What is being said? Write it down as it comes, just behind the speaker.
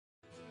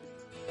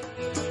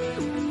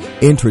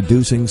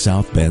Introducing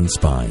South Bend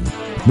Spine,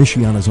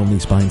 Michiana's only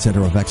spine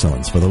center of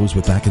excellence for those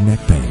with back and neck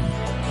pain.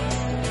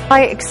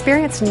 I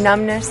experienced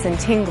numbness and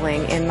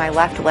tingling in my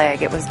left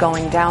leg. It was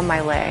going down my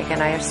leg,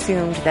 and I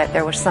assumed that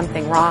there was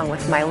something wrong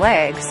with my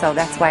leg, so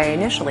that's why I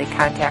initially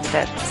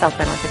contacted South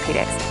Bend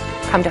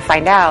Orthopaedics. Come to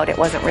find out, it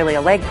wasn't really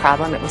a leg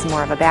problem, it was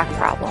more of a back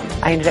problem.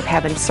 I ended up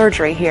having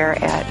surgery here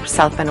at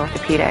South Bend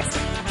Orthopaedics.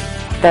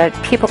 The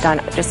people done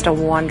just a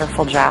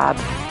wonderful job.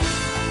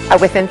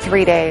 Within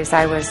 3 days,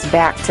 I was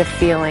back to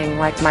feeling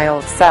like my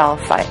old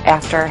self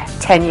after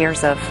 10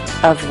 years of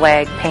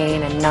leg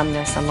pain and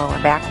numbness and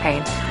lower back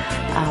pain.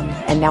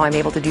 And now I'm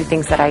able to do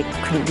things that I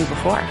couldn't do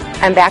before.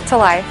 I'm back to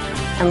life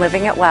and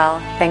living it well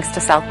thanks to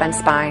South Bend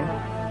Spine.